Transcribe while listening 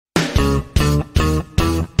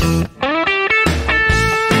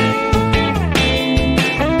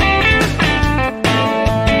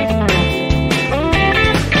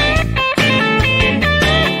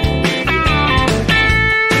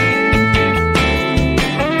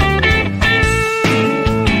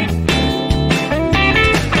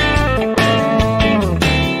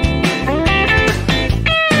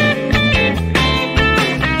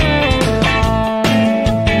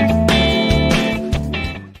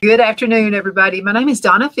Good afternoon, everybody. My name is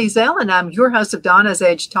Donna Feazell, and I'm your host of Donna's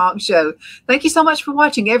Edge Talk Show. Thank you so much for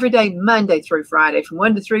watching every day, Monday through Friday, from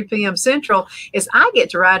 1 to 3 p.m. Central, as I get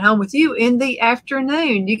to ride home with you in the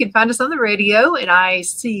afternoon. You can find us on the radio at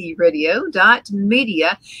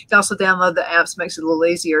icradio.media. You can also download the apps, makes it a little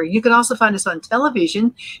easier. You can also find us on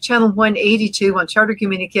television, channel 182 on Charter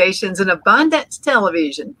Communications and Abundance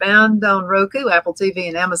Television, found on Roku, Apple TV,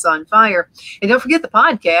 and Amazon Fire. And don't forget the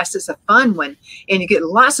podcast. It's a fun one, and you get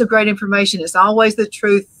lots of great information. It's always the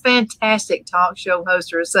truth. Fantastic talk show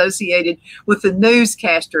hosts are associated with the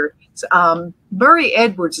newscaster. Murray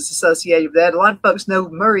Edwards is associated with that. A lot of folks know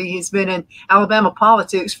Murray. He's been in Alabama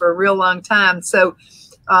politics for a real long time. So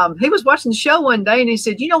he was watching the show one day and he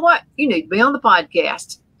said, "You know what? You need to be on the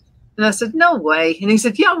podcast." And I said, "No way." And he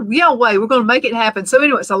said, yeah, way. We're going to make it happen. So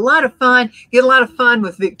anyway, it's a lot of fun. Get a lot of fun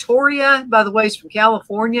with Victoria, by the way, is from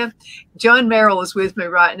California. John Merrill is with me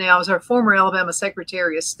right now as our former Alabama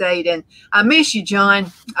Secretary of State. And I miss you,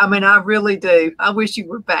 John. I mean, I really do. I wish you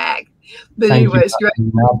were back. But Thank anyway, you. it's great.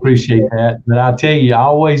 I appreciate that. But I'll tell you, I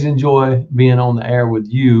always enjoy being on the air with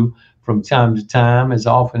you from time to time, as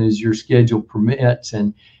often as your schedule permits.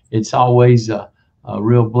 And it's always a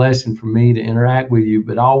real blessing for me to interact with you,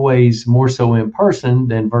 but always more so in person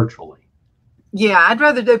than virtually. Yeah, I'd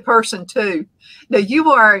rather do person too. Now you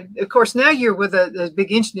are, of course, now you're with a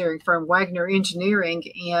big engineering firm, Waggoner Engineering,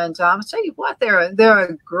 and I'll tell you what, they're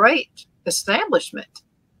a great establishment.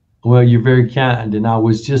 Well, you're very kind, and I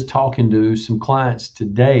was just talking to some clients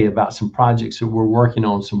today about some projects that we're working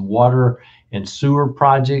on, some water and sewer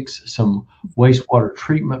projects, some wastewater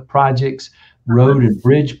treatment projects, road and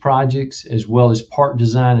bridge projects, as well as park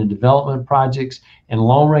design and development projects, and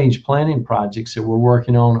long-range planning projects that we're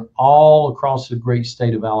working on all across the great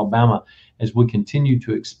state of Alabama as we continue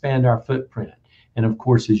to expand our footprint. And of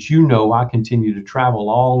course, as you know, I continue to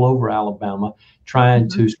travel all over Alabama trying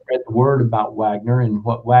to spread the word about Waggoner and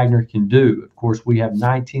what Waggoner can do. Of course, we have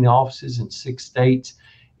 19 offices in 6 states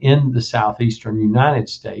in the southeastern United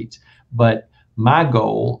States, but my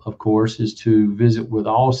goal, of course, is to visit with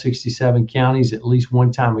all 67 counties at least one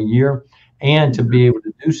time a year, and to be able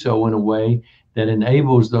to do so in a way that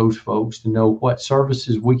enables those folks to know what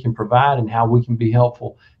services we can provide and how we can be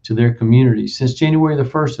helpful to their communities. Since January the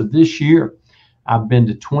 1st of this year, I've been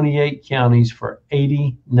to 28 counties for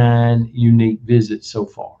 89 unique visits so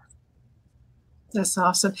far. That's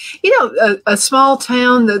awesome. You know, a small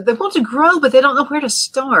town that they want to grow, but they don't know where to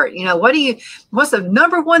start. You know, what's the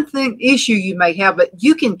number one issue you may have, but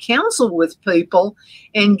you can counsel with people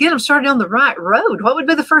and get them started on the right road. What would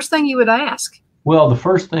be the first thing you would ask? Well, the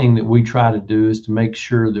first thing that we try to do is to make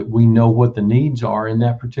sure that we know what the needs are in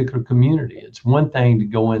that particular community. It's one thing to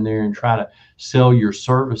go in there and try to sell your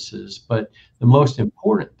services, but the most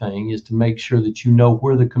important thing is to make sure that you know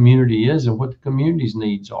where the community is and what the community's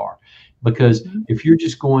needs are. Because if you're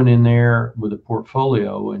just going in there with a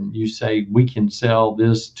portfolio and you say, we can sell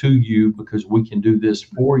this to you because we can do this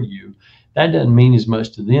for you, that doesn't mean as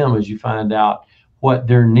much to them as you find out what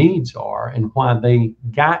their needs are and why they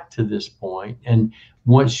got to this point. And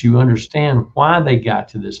once you understand why they got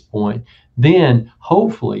to this point, then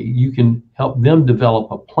hopefully you can help them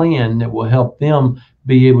develop a plan that will help them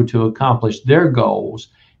be able to accomplish their goals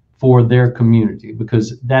for their community,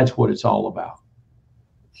 because that's what it's all about.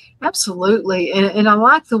 Absolutely. And I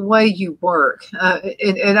like the way you work.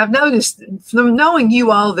 And I've noticed from knowing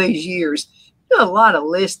you all these years, you do a lot of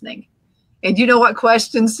listening. And you know what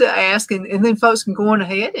questions to ask, and then folks can go on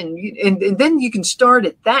ahead and then you can start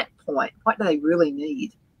at that point. What do they really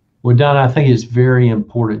need? Well, Don, I think it's very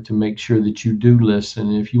important to make sure that you do listen.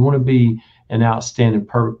 And if you want to be an outstanding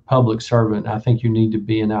public servant, I think you need to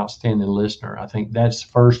be an outstanding listener. I think that's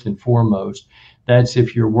first and foremost. That's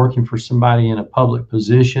if you're working for somebody in a public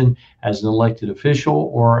position as an elected official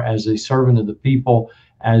or as a servant of the people,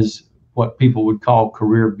 as what people would call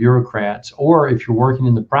career bureaucrats, or if you're working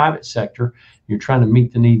in the private sector, you're trying to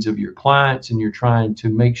meet the needs of your clients and you're trying to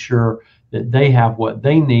make sure that they have what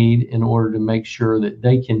they need in order to make sure that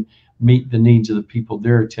they can meet the needs of the people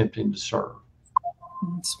they're attempting to serve.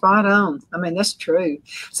 Spot on. I mean, that's true.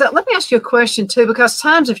 So let me ask you a question too, because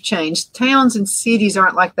times have changed. Towns and cities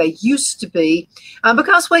aren't like they used to be,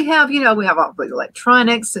 because we have all the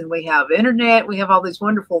electronics and we have internet, we have all these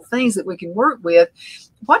wonderful things that we can work with.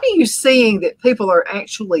 What are you seeing that people are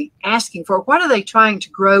actually asking for? What are they trying to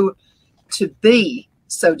grow to be,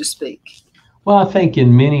 so to speak? Well, I think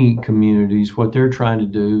in many communities, what they're trying to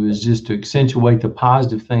do is just to accentuate the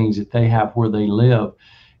positive things that they have where they live.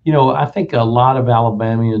 You know, I think a lot of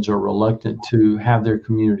Alabamians are reluctant to have their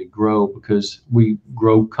community grow because we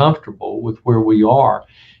grow comfortable with where we are.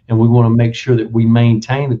 and we want to make sure that we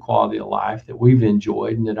maintain the quality of life that we've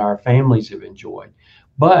enjoyed and that our families have enjoyed.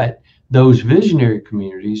 But those visionary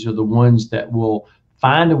communities are the ones that will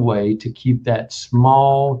find a way to keep that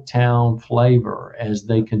small town flavor as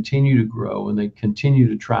they continue to grow and they continue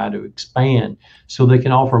to try to expand, so they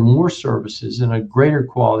can offer more services and a greater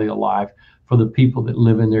quality of life for the people that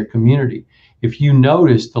live in their community. If you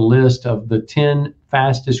notice the list of the 10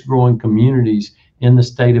 fastest growing communities in the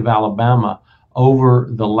state of Alabama over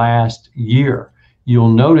the last year, you'll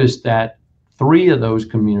notice that 3 of those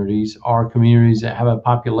communities are communities that have a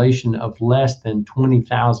population of less than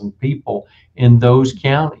 20,000 people in those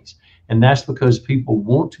counties. And that's because people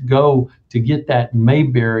want to go to get that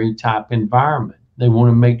Mayberry type environment. They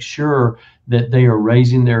want to make sure that they are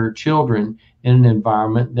raising their children in an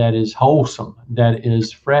environment that is wholesome, that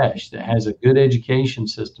is fresh, that has a good education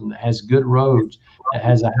system, that has good roads, that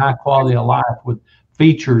has a high quality of life with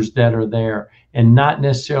features that are there, and not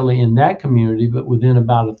necessarily in that community, but within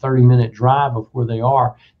about a 30-minute drive of where they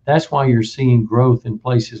are. That's why you're seeing growth in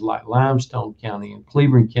places like Limestone County and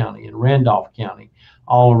Cleveland County and Randolph County,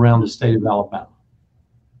 all around the state of Alabama.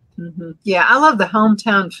 Yeah, I love the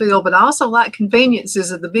hometown feel, but I also like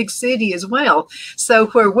conveniences of the big city as well. So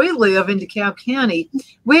where we live in DeKalb County,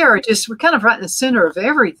 we're kind of right in the center of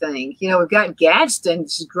everything. You know, we've got Gadsden,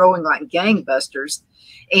 which is growing like gangbusters.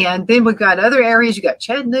 And then we've got other areas. You got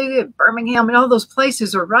Chattanooga, Birmingham, and all those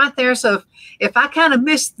places are right there. So if I kind of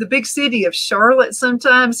miss the big city of Charlotte,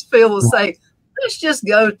 sometimes Phil will say, let's just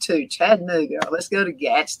go to Chattanooga, or let's go to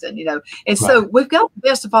Gadsden, you know. And so we've got the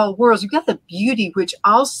best of all worlds. We've got the beauty, which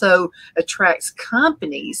also attracts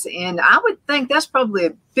companies. And I would think that's probably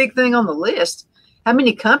a big thing on the list. How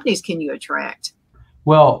many companies can you attract?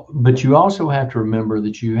 Well, but you also have to remember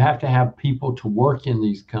that you have to have people to work in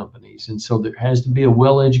these companies. And so there has to be a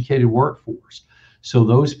well-educated workforce. So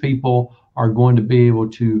those people are going to be able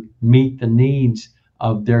to meet the needs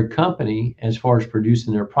of their company as far as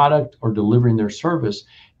producing their product or delivering their service.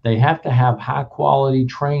 They have to have high quality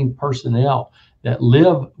trained personnel that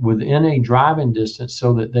live within a driving distance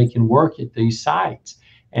so that they can work at these sites.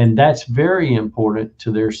 And that's very important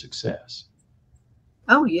to their success.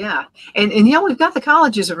 Oh, yeah. And you know, we've got the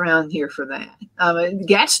colleges around here for that.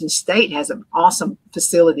 Gadsden State has an awesome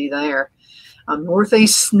facility there.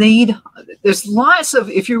 Northeast Sneed, there's lots of,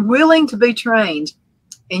 if you're willing to be trained,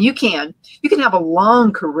 and you can have a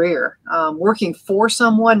long career working for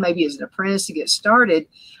someone, maybe as an apprentice to get started.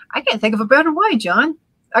 I can't think of a better way, John.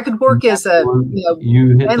 I could work as a,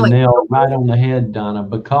 you hit the nail right on the head, Donna,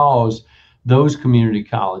 because those community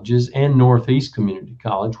colleges and Northeast Community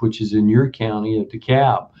College, which is in your county of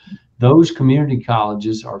DeKalb, those community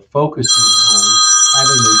colleges are focusing on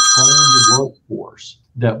having a trained workforce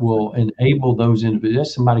that will enable those individuals.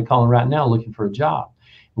 There's somebody calling right now looking for a job.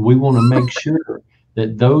 We want to make sure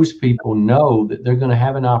that those people know that they're going to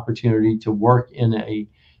have an opportunity to work in a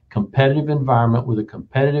competitive environment with a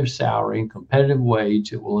competitive salary and competitive wage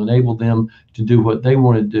that will enable them to do what they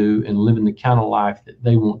want to do and live in the kind of life that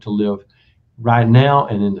they want to live right now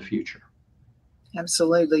and in the future.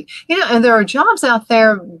 Absolutely. You know, and there are jobs out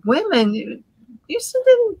there, women used to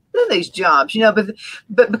do these jobs, you know,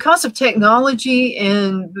 but because of technology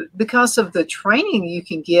and because of the training you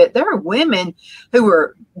can get, there are women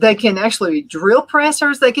they can actually be drill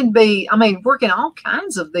pressers. They can be, working all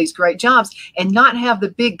kinds of these great jobs and not have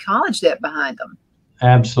the big college debt behind them.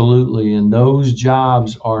 Absolutely. And those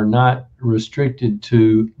jobs are not restricted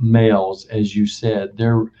to males, as you said.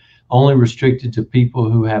 They're only restricted to people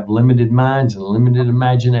who have limited minds and limited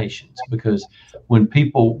imaginations, because when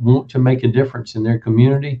people want to make a difference in their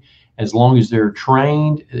community, as long as they're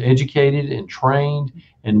trained, educated and trained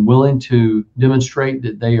and willing to demonstrate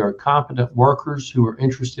that they are competent workers who are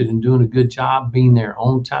interested in doing a good job, being there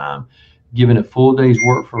on time, giving a full day's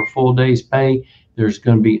work for a full day's pay, there's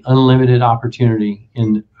going to be unlimited opportunity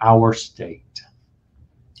in our state.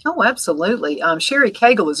 Oh, absolutely. Sherry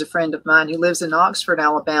Cagle is a friend of mine who lives in Oxford,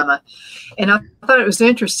 Alabama. And I thought it was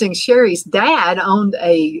interesting. Sherry's dad owned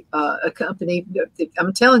a company.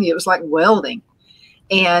 I'm telling you, it was like welding.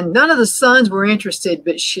 And none of the sons were interested,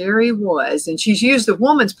 but Sherry was. And she's used a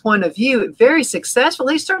woman's point of view very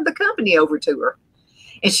successfully. He started the company over to her.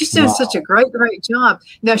 And she's doing such a great job.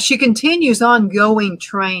 Now, she continues ongoing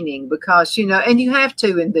training because, you know, and you have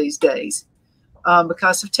to in these days.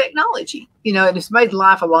 Because of technology, you know, and it's made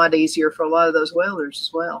life a lot easier for a lot of those welders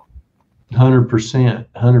as well. 100%.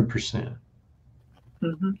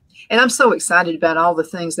 Mm-hmm. And I'm so excited about all the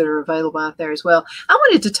things that are available out there as well. I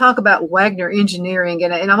wanted to talk about Waggoner Engineering,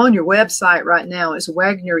 and I'm on your website right now. It's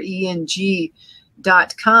waggonereng.com.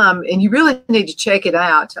 and you really need to check it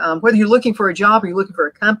out. Whether you're looking for a job or you're looking for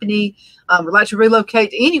a company, would like to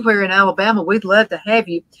relocate anywhere in Alabama, we'd love to have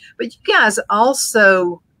you. But you guys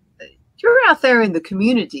also, you're out there in the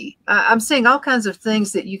community. I'm seeing all kinds of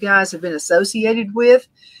things that you guys have been associated with,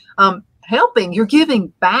 helping. You're giving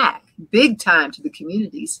back big time to the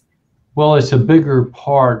communities. Well, it's a bigger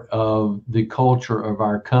part of the culture of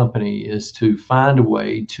our company is to find a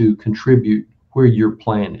way to contribute where you're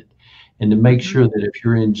planted and to make sure that if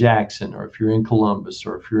you're in Jackson or if you're in Columbus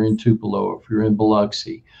or if you're in Tupelo or if you're in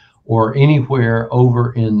Biloxi or anywhere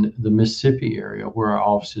over in the Mississippi area where our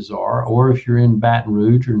offices are, or if you're in Baton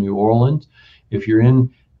Rouge or New Orleans, if you're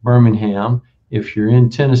in Birmingham, if you're in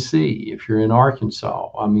Tennessee, if you're in Arkansas.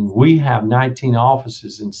 I mean, we have 19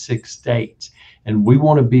 offices in 6 states. And we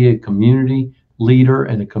want to be a community leader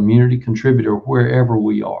and a community contributor wherever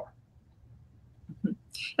we are. And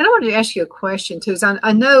I wanted to ask you a question, too.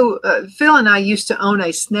 I know Phil and I used to own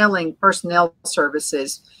a Snelling Personnel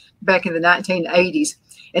Services back in the 1980s,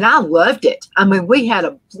 and I loved it. I mean, we had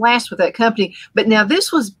a blast with that company. But now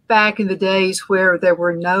this was back in the days where there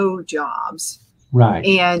were no jobs. Right.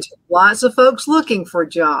 And lots of folks looking for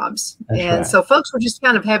jobs. So folks were just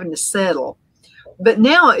kind of having to settle. But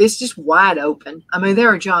now it's just wide open. I mean, there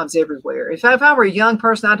are jobs everywhere. If I were a young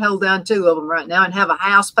person, I'd hold down 2 of them right now and have a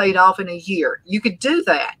house paid off in a year. You could do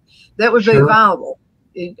that. That would be viable.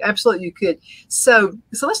 Absolutely, you could. So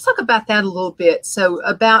let's talk about that a little bit. So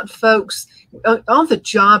about folks on the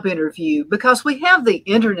job interview, because we have the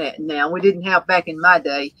internet now. We didn't have back in my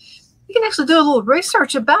day. You can actually do a little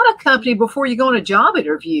research about a company before you go on a job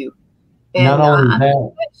interview. And not only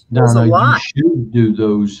that, Donna, you should do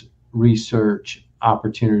those research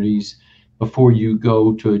opportunities before you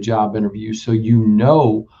go to a job interview so you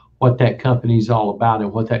know what that company is all about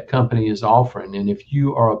and what that company is offering. And if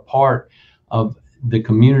you are a part of the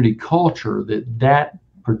community culture that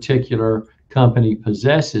particular company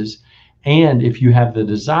possesses, and if you have the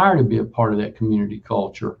desire to be a part of that community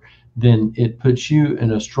culture, then it puts you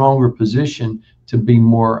in a stronger position to be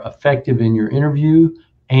more effective in your interview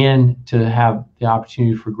and to have the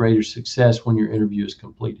opportunity for greater success when your interview is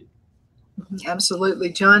completed.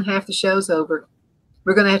 Absolutely. John, half the show's over.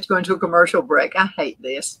 We're going to have to go into a commercial break. I hate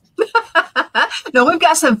this. No, we've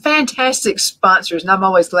got some fantastic sponsors, and I'm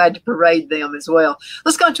always glad to parade them as well.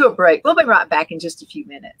 Let's go into a break. We'll be right back in just a few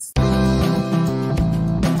minutes.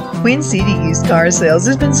 Twin City Used Car Sales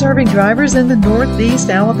has been serving drivers in the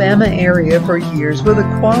Northeast Alabama area for years with a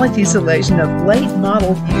quality selection of late model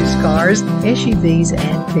used cars, SUVs,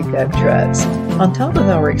 and pickup trucks. On top of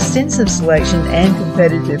our extensive selection and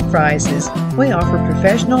competitive prices, we offer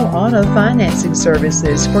professional auto financing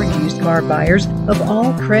services for used car buyers of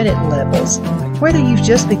all credit levels. Whether you've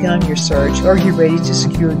just begun your search or you're ready to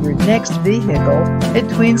secure your next vehicle, at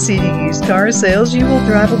Twin City Used Car Sales, you will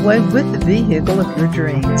drive away with the vehicle of your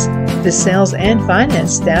dreams. The sales and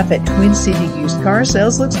finance staff at Twin City Used Car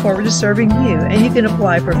Sales looks forward to serving you, and you can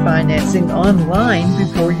apply for financing online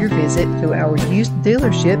before your visit to our used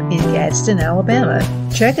dealership in Gadsden, Alabama.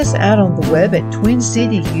 Check us out on the web at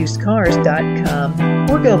twincityusedcars.com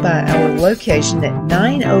or go by our location at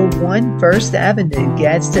 901 First Avenue,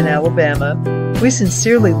 Gadsden, Alabama. We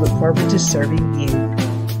sincerely look forward to serving you.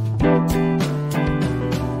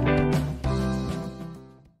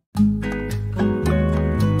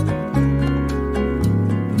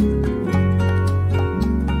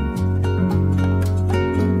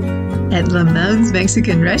 At Lamone's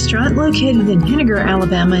Mexican Restaurant, located in Henniger,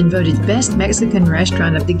 Alabama, and voted Best Mexican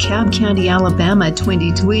Restaurant of DeKalb County, Alabama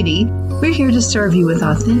 2020, we're here to serve you with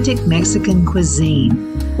authentic Mexican cuisine.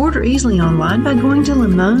 Order easily online by going to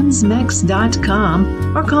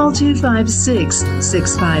lamonsmex.com or call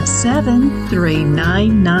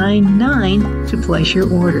 256-657-3999 to place your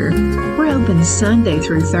order. We're open Sunday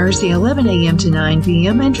through Thursday 11 a.m. to 9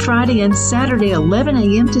 p.m. and Friday and Saturday 11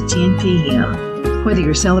 a.m. to 10 p.m. Whether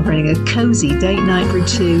you're celebrating a cozy date night for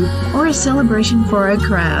 2 or a celebration for a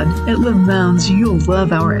crowd, at Lamone's you'll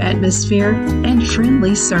love our atmosphere and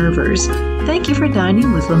friendly servers. Thank you for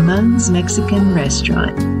dining with Lamone's Mexican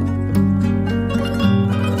Restaurant.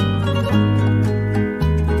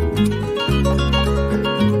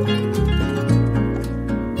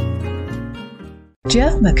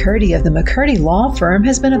 Jeff McCurdy of the McCurdy Law Firm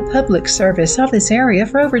has been a public service of this area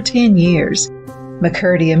for over 10 years.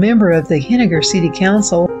 McCurdy, a member of the Henniger City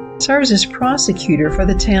Council, serves as prosecutor for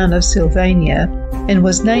the town of Sylvania and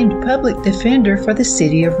was named public defender for the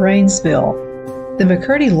city of Rainsville. The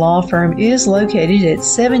McCurdy Law Firm is located at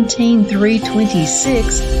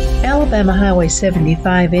 17326 Alabama Highway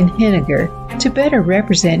 75 in Henniger to better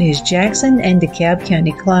represent his Jackson and DeKalb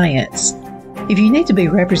County clients. If you need to be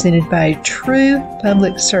represented by a true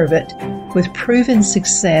public servant with proven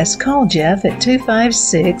success, call Jeff at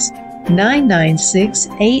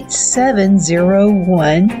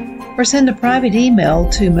 256-996-8701 or send a private email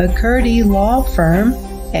to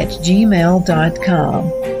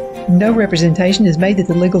mccurdy.lawfirm@gmail.com. No representation is made that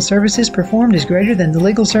the legal services performed is greater than the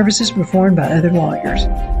legal services performed by other lawyers.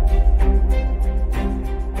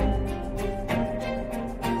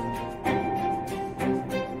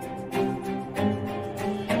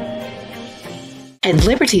 At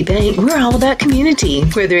Liberty Bank, we're all about community,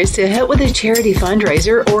 whether it's to help with a charity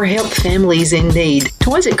fundraiser or help families in need.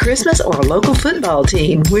 Toys at Christmas or a local football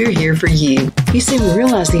team, we're here for you. You see, we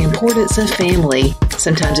realize the importance of family.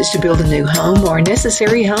 Sometimes it's to build a new home or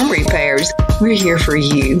necessary home repairs. We're here for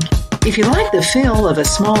you. If you like the feel of a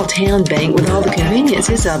small town bank with all the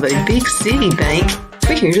conveniences of a big city bank,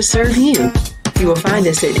 we're here to serve you. You will find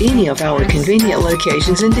us at any of our convenient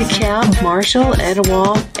locations in DeKalb, Marshall,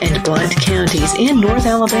 Etowah, and Blount counties in North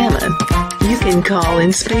Alabama. You can call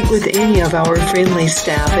and speak with any of our friendly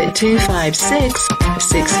staff at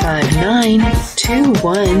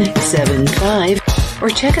 256-659-2175 or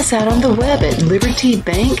check us out on the web at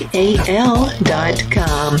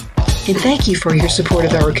libertybankal.com. And thank you for your support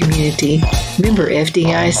of our community. Member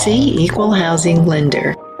FDIC Equal Housing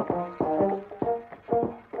Lender.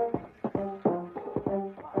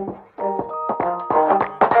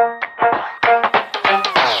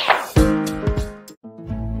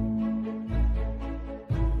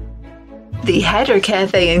 The Hatter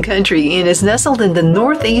Cafe and Country Inn is nestled in the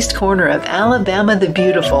northeast corner of Alabama the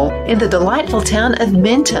Beautiful in the delightful town of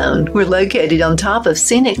Mentone. We're located on top of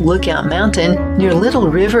scenic Lookout Mountain near Little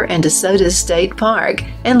River and DeSoto State Park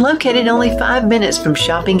and located only 5 minutes from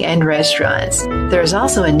shopping and restaurants. There is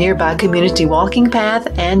also a nearby community walking path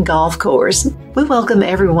and golf course. We welcome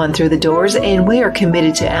everyone through the doors and we are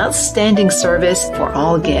committed to outstanding service for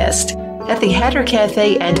all guests. At the Hatter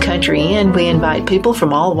Cafe and Country Inn, we invite people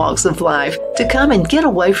from all walks of life to come and get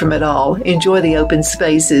away from it all, enjoy the open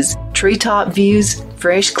spaces, treetop views,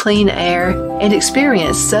 fresh, clean air, and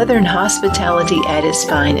experience Southern hospitality at its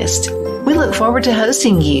finest. We look forward to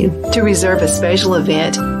hosting you. To reserve a special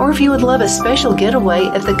event, or if you would love a special getaway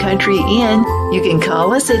at the Country Inn, you can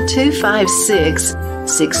call us at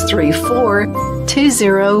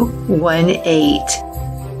 256-634-2018.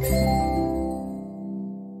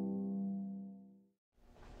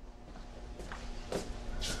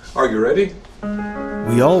 Are you ready?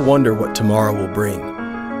 We all wonder what tomorrow will bring,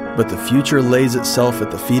 but the future lays itself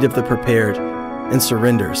at the feet of the prepared and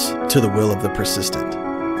surrenders to the will of the persistent.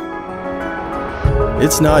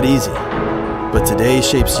 It's not easy, but today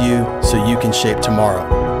shapes you so you can shape tomorrow.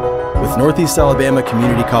 With Northeast Alabama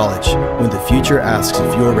Community College, when the future asks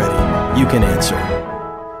if you're ready, you can answer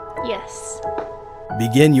yes.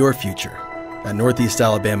 Begin your future at Northeast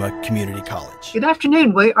Alabama Community College. Good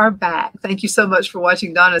afternoon. We are back. Thank you so much for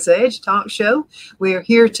watching Donna's Edge Talk Show. We are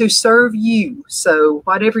here to serve you. So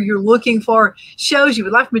whatever you're looking for, shows you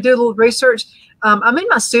would like me to do a little research. I'm in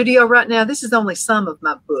my studio right now. This is only some of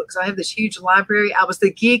my books. I have this huge library. I was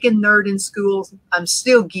the geek and nerd in school. I'm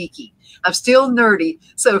still geeky. I'm still nerdy.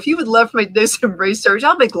 So if you would love for me to do some research,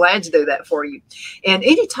 I'll be glad to do that for you. And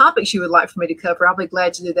any topics you would like for me to cover, I'll be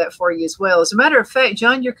glad to do that for you as well. As a matter of fact,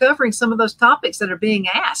 John, you're covering some of those topics that are being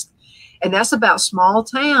asked. And that's about small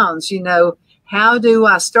towns. You know, how do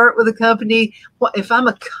I start with a company? What, if I'm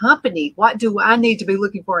a company, what do I need to be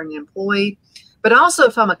looking for in an employee? But also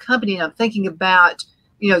if I'm a company and I'm thinking about,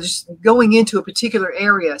 you know, just going into a particular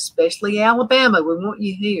area, especially Alabama, we want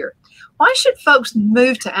you here. Why should folks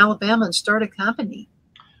move to Alabama and start a company?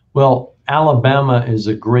 Well, Alabama is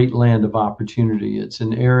a great land of opportunity. It's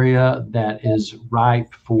an area that is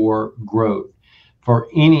ripe for growth for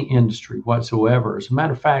any industry whatsoever. As a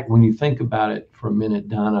matter of fact, when you think about it for a minute,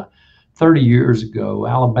 Donna, 30 years ago,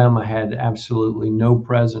 Alabama had absolutely no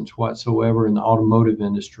presence whatsoever in the automotive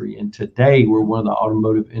industry. And today we're one of the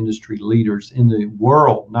automotive industry leaders in the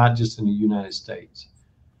world, not just in the United States.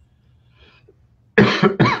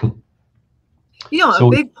 You know, so, a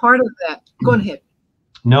big part of that, go ahead.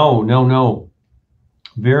 No.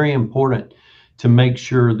 Very important to make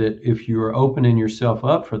sure that if you're opening yourself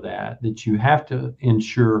up for that, that you have to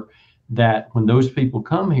ensure that when those people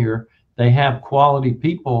come here, they have quality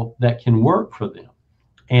people that can work for them.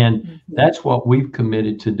 And that's what we've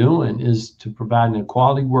committed to doing, is to providing a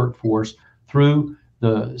quality workforce through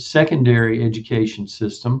the secondary education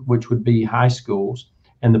system, which would be high schools,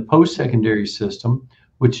 and the post-secondary system,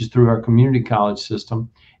 which is through our community college system,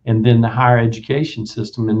 and then the higher education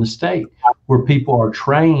system in the state, where people are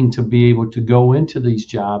trained to be able to go into these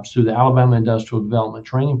jobs through the Alabama Industrial Development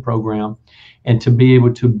Training Program and to be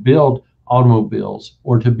able to build automobiles,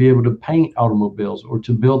 or to be able to paint automobiles, or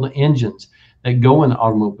to build the engines that go in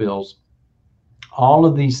automobiles. All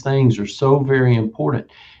of these things are so very important.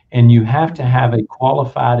 And you have to have a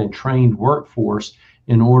qualified and trained workforce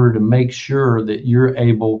in order to make sure that you're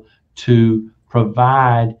able to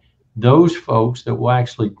provide those folks that will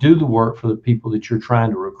actually do the work for the people that you're trying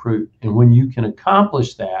to recruit. And when you can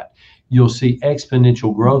accomplish that, you'll see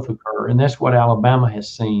exponential growth occur. And that's what Alabama has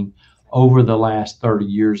seen over the last 30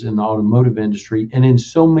 years in the automotive industry and in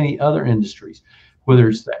so many other industries, whether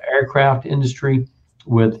it's the aircraft industry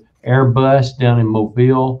with Airbus down in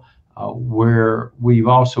Mobile, where we've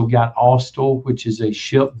also got Austal, which is a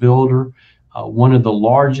shipbuilder, one of the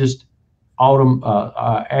largest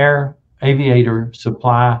aviator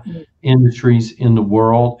supply industries in the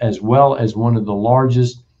world, as well as one of the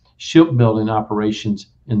largest shipbuilding operations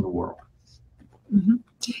in the world. Mm-hmm.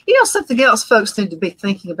 You know, something else folks need to be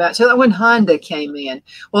thinking about. So when Honda came in,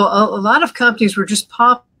 well, a lot of companies were just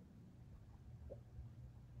popping.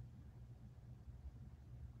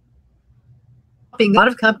 A lot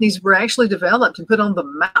of companies were actually developed and put on the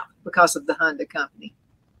map because of the Honda company.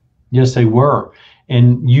 Yes, they were.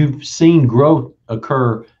 And you've seen growth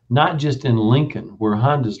occur not just in Lincoln, where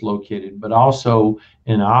Honda's located, but also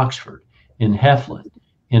in Oxford, in Heflin,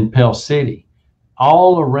 in Pell City,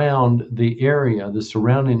 all around the area, the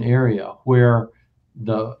surrounding area where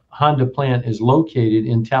the Honda plant is located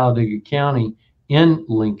in Talladega County in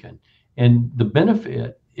Lincoln. And the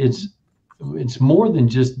benefit is it's more than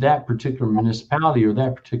just that particular municipality or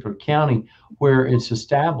that particular county where it's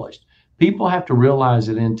established. People have to realize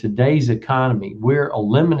that in today's economy, we're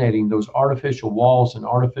eliminating those artificial walls and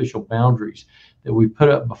artificial boundaries that we put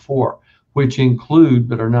up before, which include,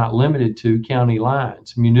 but are not limited to, county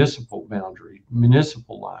lines, municipal boundaries,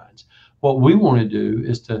 municipal lines. What we want to do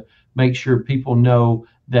is to make sure people know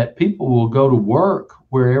that people will go to work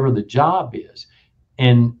wherever the job is.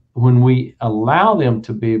 And when we allow them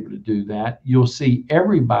to be able to do that, you'll see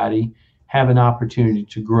everybody have an opportunity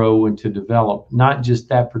to grow and to develop, not just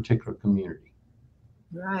that particular community.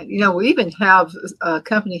 Right. You know, we even have a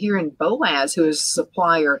company here in Boaz who is a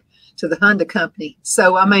supplier to the Honda company.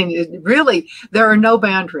 So, I mean, really, there are no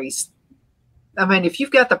boundaries. I mean, if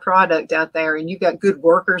you've got the product out there and you've got good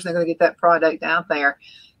workers, they're going to get that product out there,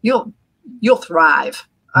 you'll thrive.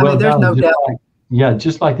 I mean, there's no doubt. Yeah,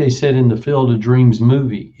 just like they said in the Field of Dreams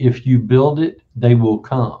movie, if you build it, they will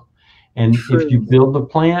come. And if you build the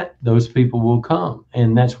plant, those people will come.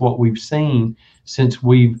 And that's what we've seen since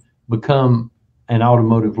we've become an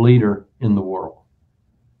automotive leader in the world.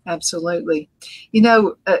 Absolutely. You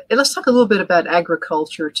know, let's talk a little bit about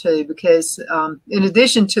agriculture too, because in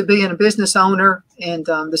addition to being a business owner and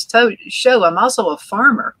this show, I'm also a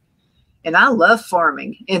farmer. And I love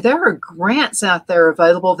farming. And there are grants out there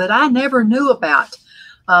available that I never knew about.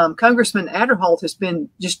 Congressman Adderholt has been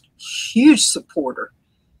just a huge supporter.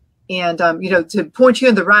 And, you know, to point you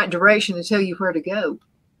in the right direction and tell you where to go.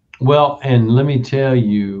 Well, and let me tell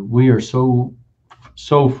you, we are so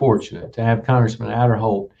fortunate to have Congressman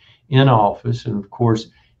Adderholt in office. And of course,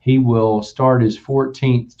 he will start his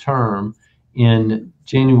 14th term in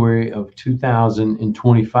January of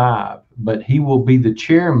 2025. But he will be the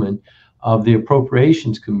chairman of the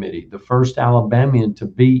Appropriations Committee, the first Alabamian to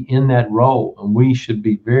be in that role. And we should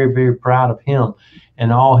be very, very proud of him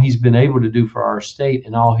and all he's been able to do for our state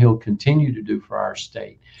and all he'll continue to do for our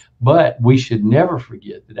state. But we should never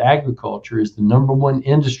forget that agriculture is the #1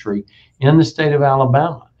 industry in the state of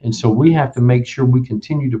Alabama. And so we have to make sure we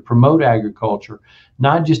continue to promote agriculture,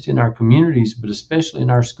 not just in our communities, but especially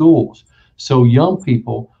in our schools. So young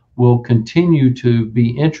people will continue to be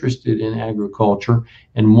interested in agriculture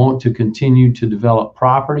and want to continue to develop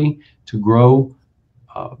property, to grow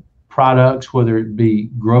products, whether it be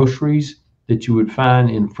groceries that you would find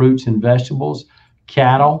in fruits and vegetables,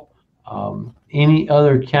 cattle, any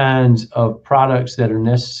other kinds of products that are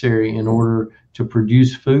necessary in order to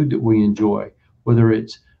produce food that we enjoy, whether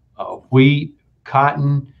it's wheat,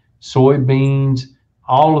 cotton, soybeans.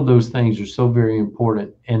 All of those things are so very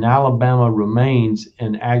important, and Alabama remains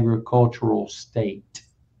an agricultural state.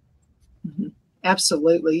 Mm-hmm.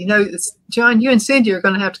 Absolutely. You know, John, you and Cindy are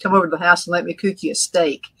going to have to come over to the house and let me cook you a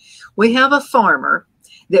steak. We have a farmer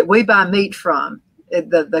that we buy meat from,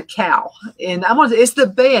 the cow, and it's the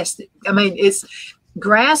best. I mean, it's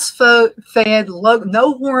grass-fed,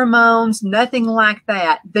 no hormones, nothing like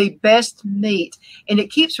that. The best meat, and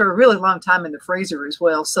it keeps for a really long time in the freezer as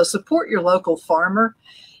well. So support your local farmer,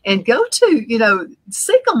 and go to, you know,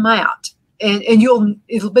 seek them out, and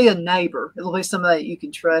it'll be a neighbor. It'll be somebody that you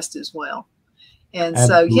can trust as well. And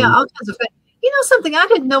Absolutely. So, yeah, all kinds of things. You know something I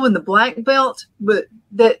didn't know in the Black Belt, but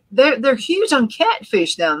that they're huge on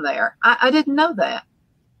catfish down there. I didn't know that.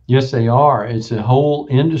 Yes, they are. It's a whole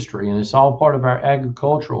industry, and it's all part of our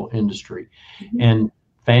agricultural industry. Mm-hmm. And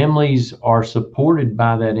families are supported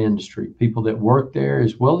by that industry, people that work there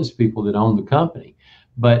as well as people that own the company.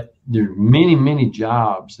 But there are many, many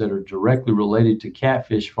jobs that are directly related to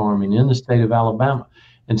catfish farming in the state of Alabama.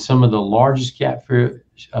 And some of the largest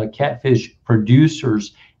catfish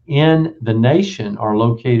producers in the nation are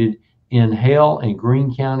located in Hale and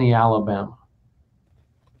Greene County, Alabama.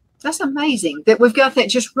 That's amazing that we've got that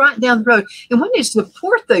just right down the road. And we need to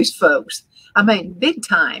support those folks. I mean, big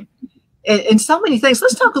time. And so many things.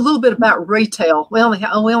 Let's talk a little bit about retail. We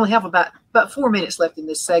only have about 4 minutes left in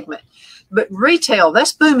this segment. But retail,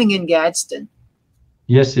 that's booming in Gadsden.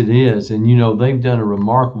 Yes, it is. And, you know, they've done a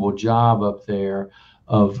remarkable job up there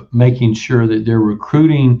of making sure that they're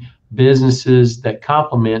recruiting businesses that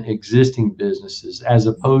complement existing businesses, as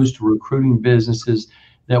opposed to recruiting businesses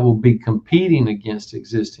that will be competing against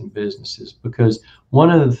existing businesses. Because one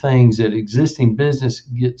of the things that existing business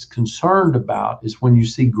gets concerned about is when you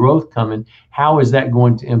see growth coming, how is that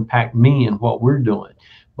going to impact me and what we're doing?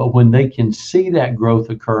 But when they can see that growth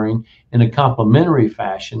occurring in a complementary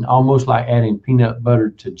fashion, almost like adding peanut butter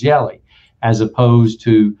to jelly, as opposed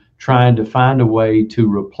to trying to find a way to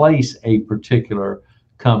replace a particular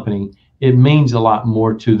company, it means a lot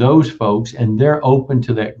more to those folks, and they're open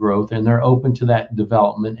to that growth, and they're open to that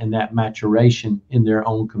development and that maturation in their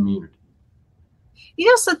own community. You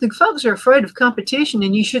know something, folks are afraid of competition,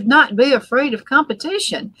 and you should not be afraid of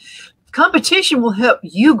competition. Competition will help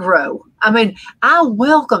you grow. I mean, I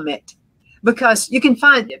welcome it, because you can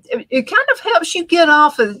find it kind of helps you get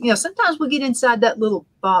off of, you know, sometimes we get inside that little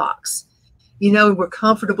box. You know, we're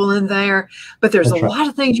comfortable in there, but there's a lot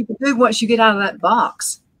of things you can do once you get out of that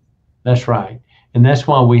box. That's right. And that's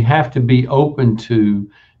why we have to be open to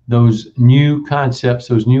those new concepts,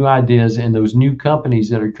 those new ideas, and those new companies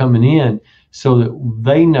that are coming in, so that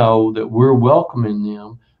they know that we're welcoming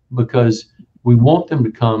them, because we want them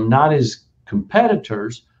to come not as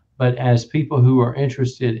competitors, but as people who are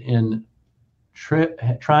interested in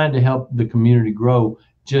trying to help the community grow,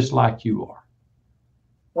 just like you are.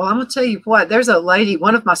 Well, I'm going to tell you what, there's a lady,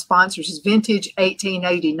 one of my sponsors is Vintage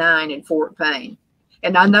 1889 in Fort Payne.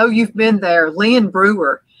 And I know you've been there. Lynn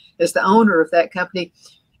Brewer is the owner of that company.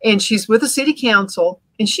 And she's with the city council.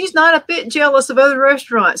 And she's not a bit jealous of other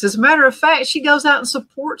restaurants. As a matter of fact, she goes out and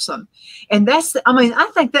supports them. And that's,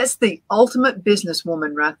 I think that's the ultimate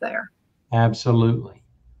businesswoman right there. Absolutely.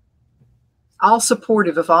 All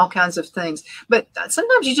supportive of all kinds of things. But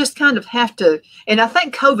sometimes you just kind of have to, and I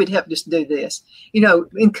think COVID helped us do this. You know,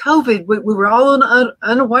 in COVID, we were all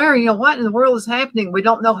unaware, you know, what in the world is happening? We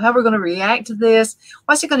don't know how we're going to react to this.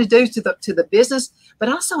 What's it going to do to the business? But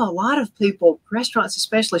also a lot of people, restaurants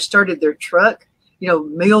especially, started their truck, you know,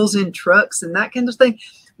 meals in trucks and that kind of thing.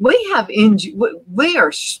 We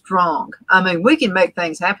are strong. I mean, we can make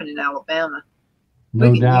things happen in Alabama.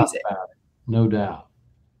 No doubt about it. No doubt.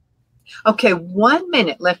 Okay, 1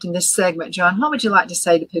 minute left in this segment. John, what would you like to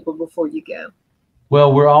say to people before you go?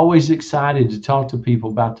 Well, we're always excited to talk to people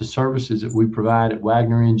about the services that we provide at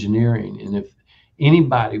Waggoner Engineering. And if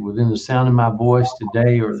anybody within the sound of my voice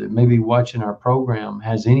today, or that may be watching our program,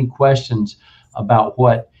 has any questions about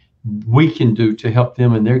what we can do to help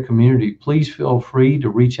them in their community, please feel free to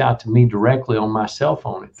reach out to me directly on my cell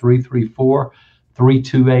phone at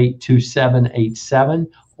 334-328-2787,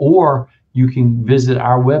 or you can visit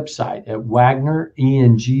our website at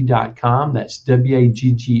waggonereng.com. That's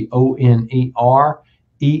WAGGONERENG,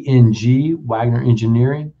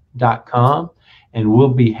 waggonerengineering.com. And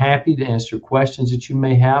we'll be happy to answer questions that you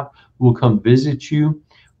may have. We'll come visit you.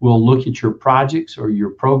 We'll look at your projects or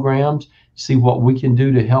your programs, see what we can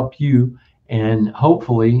do to help you, and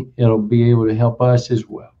hopefully it'll be able to help us as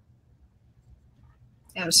well.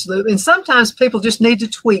 Absolutely. And sometimes people just need to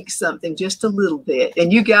tweak something just a little bit.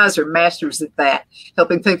 And you guys are masters at that,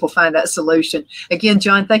 helping people find that solution. Again,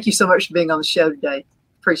 John, thank you so much for being on the show today.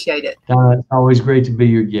 Appreciate it. Donna, it's always great to be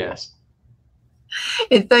your guest.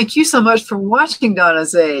 And thank you so much for watching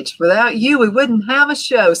Donna's Edge. Without you, we wouldn't have a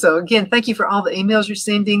show. So again, thank you for all the emails you're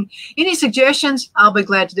sending. Any suggestions? I'll be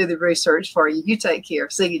glad to do the research for you. You take care.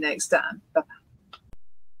 See you next time. Bye-bye.